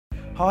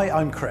Hi,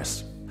 I'm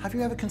Chris. Have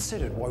you ever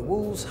considered why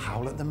wolves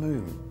howl at the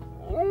moon?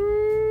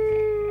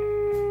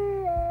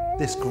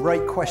 This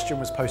great question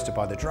was posted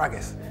by the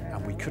Draggith,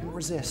 and we couldn't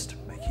resist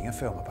making a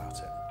film about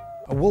it.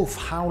 A wolf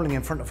howling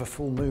in front of a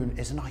full moon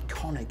is an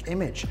iconic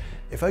image,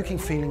 evoking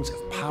feelings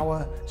of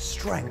power,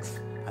 strength,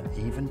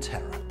 and even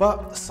terror.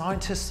 But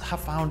scientists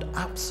have found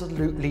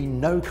absolutely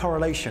no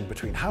correlation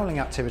between howling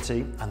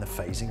activity and the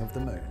phasing of the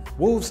moon.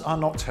 Wolves are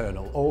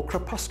nocturnal or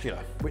crepuscular,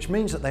 which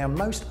means that they are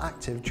most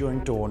active during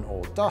dawn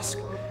or dusk,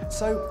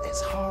 so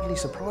it's hardly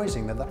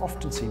surprising that they're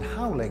often seen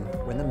howling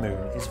when the moon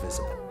is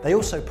visible. They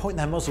also point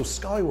their muzzles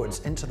skywards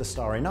into the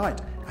starry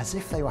night, as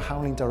if they were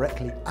howling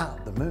directly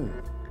at the moon.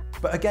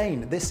 But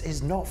again, this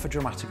is not for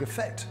dramatic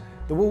effect.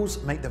 The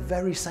wolves make the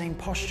very same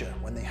posture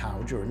when they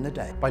howl during the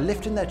day. By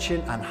lifting their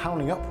chin and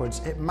howling upwards,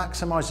 it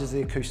maximises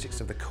the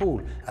acoustics of the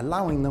call,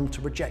 allowing them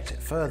to project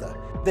it further.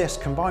 This,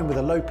 combined with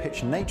the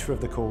low-pitched nature of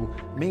the call,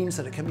 means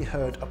that it can be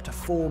heard up to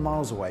 4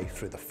 miles away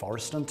through the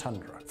forest and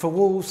tundra. For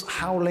wolves,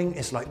 howling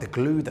is like the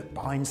glue that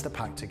binds the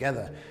pack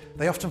together.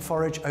 They often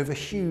forage over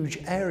huge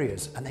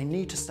areas, and they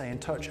need to stay in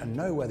touch and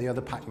know where the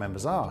other pack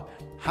members are.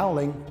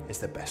 Howling is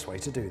the best way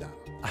to do that.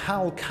 A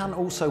howl can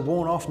also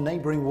warn off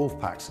neighbouring wolf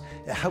packs.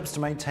 It helps to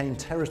maintain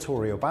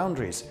territorial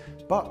boundaries,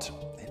 but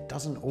it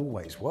doesn't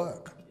always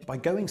work. By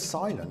going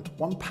silent,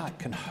 one pack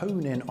can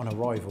hone in on a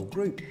rival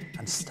group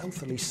and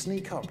stealthily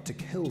sneak up to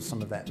kill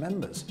some of their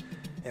members.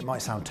 It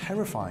might sound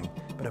terrifying,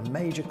 but a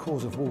major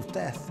cause of wolf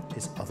death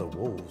is other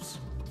wolves.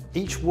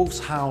 Each wolf's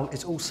howl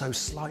is also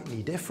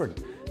slightly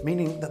different,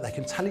 meaning that they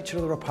can tell each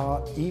other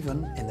apart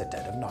even in the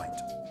dead of night.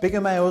 Bigger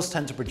males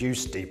tend to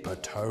produce deeper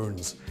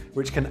tones,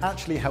 which can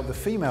actually help the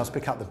females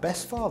pick out the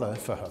best father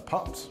for her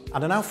pups.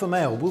 And an alpha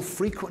male will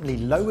frequently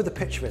lower the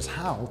pitch of its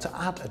howl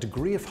to add a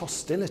degree of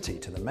hostility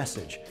to the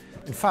message.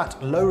 In fact,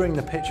 lowering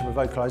the pitch of a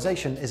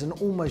vocalization is an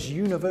almost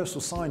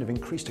universal sign of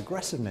increased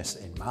aggressiveness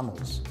in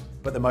mammals.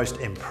 But the most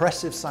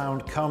impressive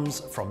sound comes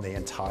from the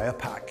entire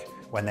pack,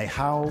 when they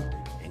howl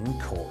in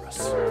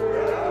chorus.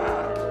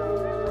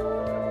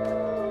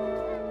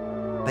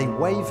 They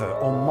waver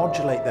or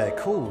modulate their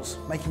calls,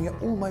 making it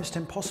almost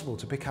impossible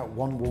to pick out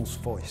one wolf's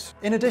voice.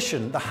 In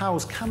addition, the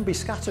howls can be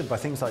scattered by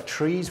things like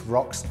trees,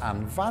 rocks,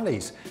 and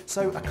valleys,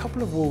 so a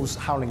couple of wolves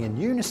howling in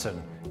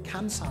unison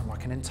can sound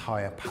like an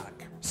entire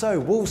pack. So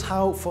wolves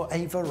howl for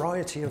a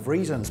variety of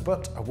reasons,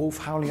 but a wolf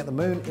howling at the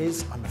moon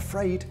is, I'm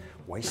afraid,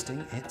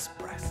 wasting its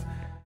breath.